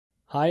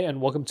Hi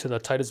and welcome to the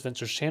Titus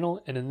Ventures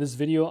channel, and in this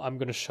video I'm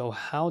going to show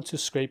how to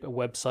scrape a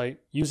website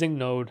using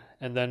Node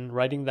and then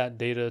writing that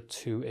data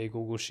to a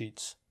Google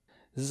Sheets.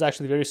 This is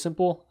actually very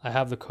simple. I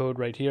have the code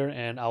right here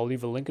and I'll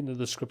leave a link in the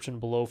description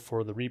below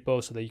for the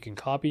repo so that you can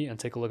copy and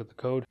take a look at the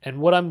code.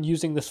 And what I'm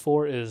using this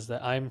for is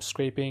that I'm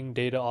scraping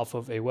data off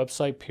of a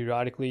website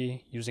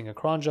periodically using a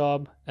cron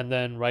job and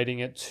then writing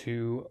it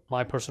to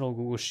my personal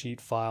Google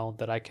Sheet file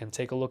that I can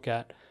take a look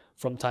at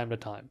from time to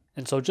time.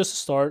 And so just to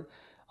start,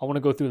 I want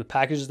to go through the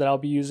packages that I'll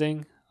be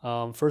using.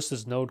 First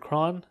is node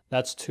cron.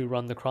 That's to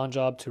run the cron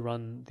job, to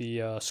run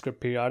the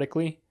script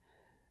periodically.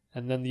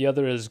 And then the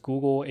other is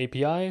Google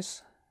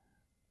APIs.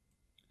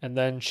 And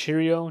then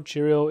Cheerio.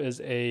 Cheerio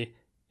is a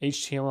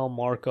HTML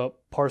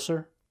markup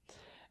parser.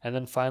 And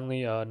then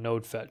finally,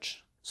 node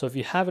fetch. So if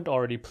you haven't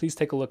already, please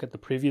take a look at the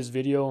previous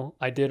video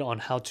I did on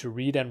how to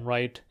read and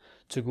write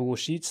to Google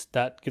Sheets.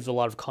 That gives a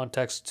lot of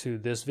context to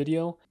this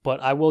video, but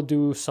I will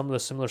do some of the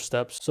similar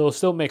steps. So it'll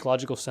still make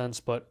logical sense,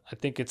 but I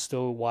think it's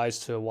still wise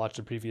to watch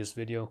the previous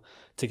video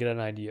to get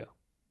an idea.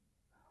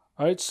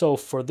 All right, so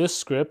for this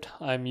script,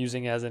 I'm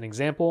using as an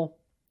example,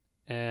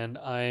 and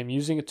I'm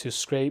using it to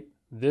scrape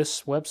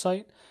this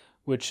website,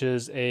 which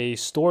is a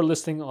store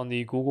listing on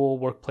the Google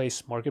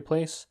Workplace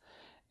Marketplace.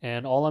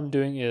 And all I'm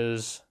doing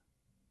is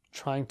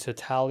trying to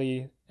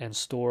tally and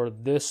store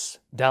this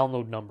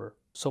download number.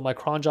 So my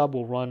cron job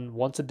will run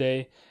once a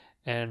day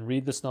and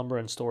read this number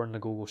and store in the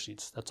Google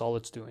Sheets. That's all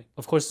it's doing.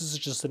 Of course, this is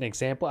just an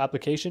example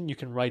application. You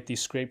can write the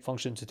scrape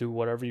function to do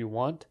whatever you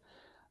want,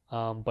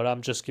 but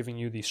I'm just giving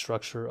you the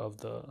structure of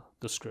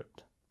the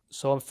script.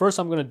 So first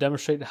I'm going to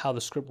demonstrate how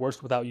the script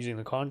works without using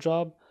the cron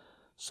job.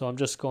 So I'm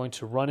just going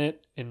to run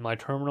it in my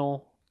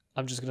terminal.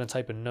 I'm just going to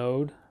type in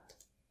node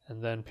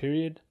and then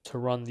period to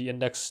run the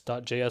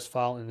index.js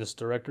file in this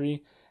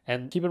directory.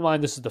 And keep in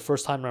mind, this is the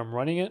first time I'm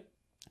running it.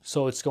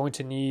 So it's going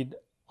to need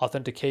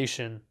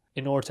authentication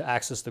in order to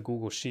access the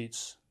Google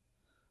Sheets.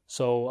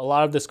 So a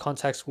lot of this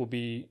context will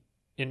be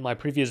in my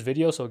previous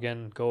video. So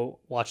again, go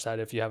watch that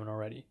if you haven't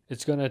already.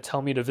 It's going to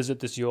tell me to visit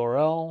this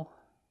URL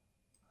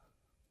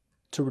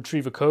to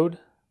retrieve a code.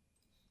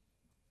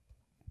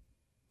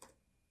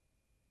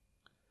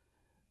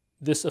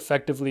 This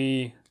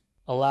effectively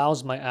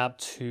allows my app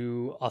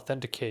to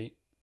authenticate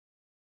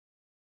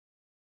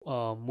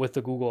with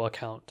the Google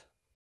account.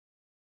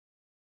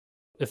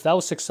 If that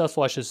was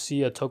successful, I should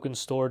see a token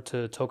stored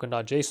to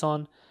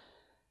token.json,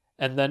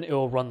 and then it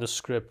will run the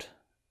script.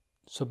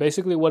 So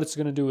basically what it's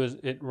going to do is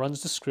it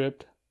runs the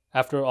script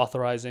after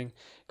authorizing,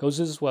 goes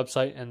to this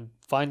website and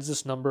finds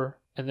this number,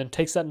 and then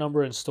takes that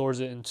number and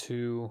stores it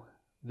into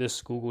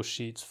this Google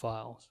Sheets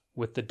file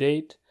with the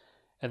date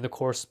and the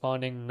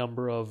corresponding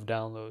number of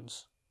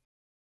downloads.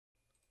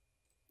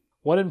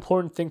 One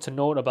important thing to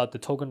note about the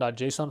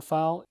token.json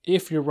file,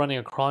 if you're running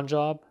a cron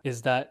job,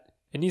 is that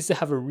it needs to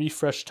have a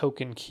refresh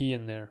token key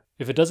in there.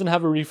 If it doesn't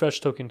have a refresh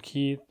token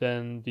key,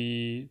 then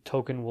the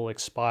token will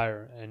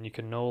expire and you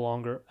can no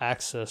longer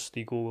access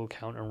the Google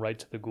account and write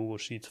to the Google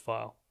Sheets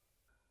file.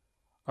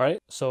 All right,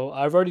 so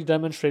I've already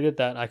demonstrated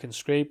that I can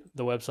scrape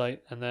the website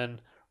and then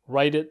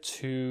write it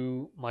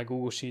to my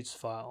Google Sheets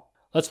file.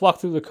 Let's walk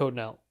through the code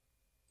now.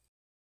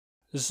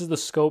 This is the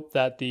scope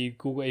that the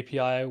Google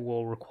API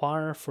will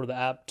require for the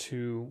app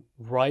to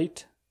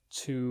write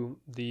to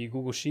the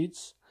Google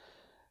Sheets.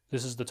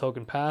 This is the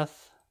token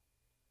path.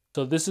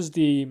 So this is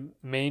the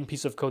main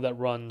piece of code that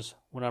runs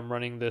when I'm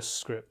running this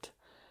script.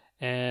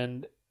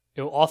 And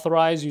it will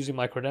authorize using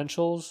my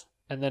credentials.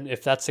 And then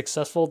if that's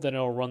successful, then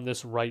it'll run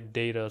this write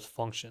data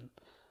function.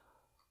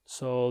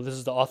 So this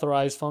is the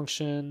authorize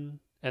function.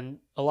 And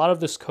a lot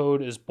of this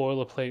code is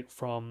boilerplate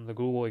from the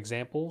Google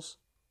examples.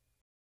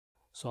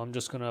 So I'm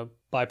just going to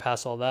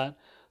bypass all that.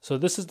 So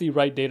this is the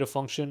write data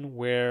function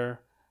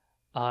where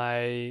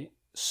I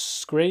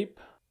scrape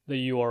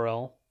the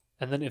URL.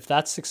 And then if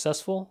that's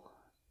successful,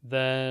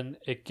 then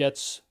it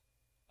gets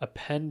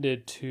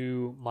appended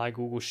to my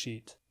Google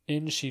Sheet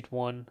in Sheet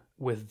 1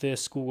 with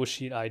this Google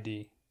Sheet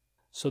ID.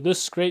 So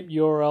this scrape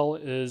URL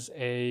is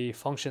a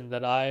function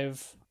that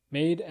I've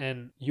made,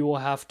 and you will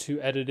have to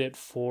edit it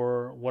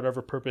for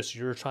whatever purpose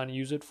you're trying to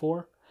use it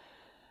for.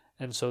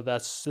 And so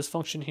that's this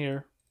function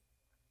here.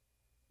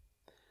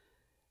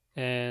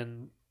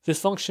 And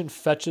this function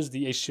fetches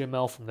the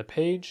HTML from the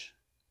page,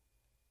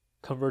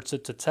 converts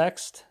it to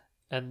text,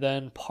 and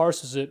then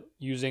parses it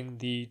using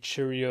the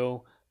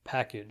Cheerio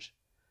package.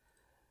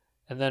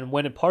 And then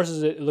when it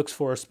parses it, it looks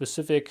for a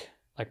specific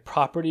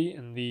property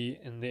in the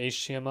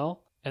HTML,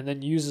 and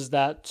then uses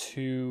that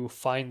to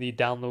find the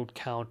download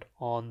count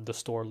on the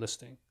store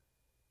listing.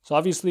 So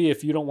obviously,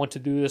 if you don't want to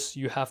do this,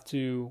 you have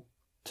to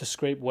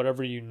scrape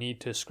whatever you need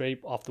to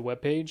scrape off the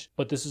web page.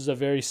 But this is a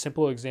very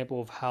simple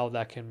example of how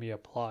that can be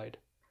applied.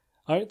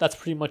 All right, that's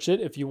pretty much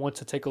it. If you want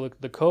to take a look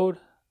at the code,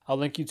 I'll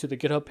link you to the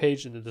GitHub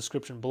page in the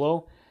description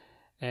below.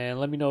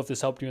 And let me know if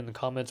this helped you in the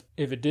comments.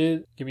 If it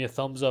did, give me a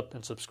thumbs up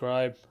and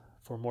subscribe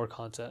for more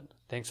content.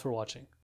 Thanks for watching.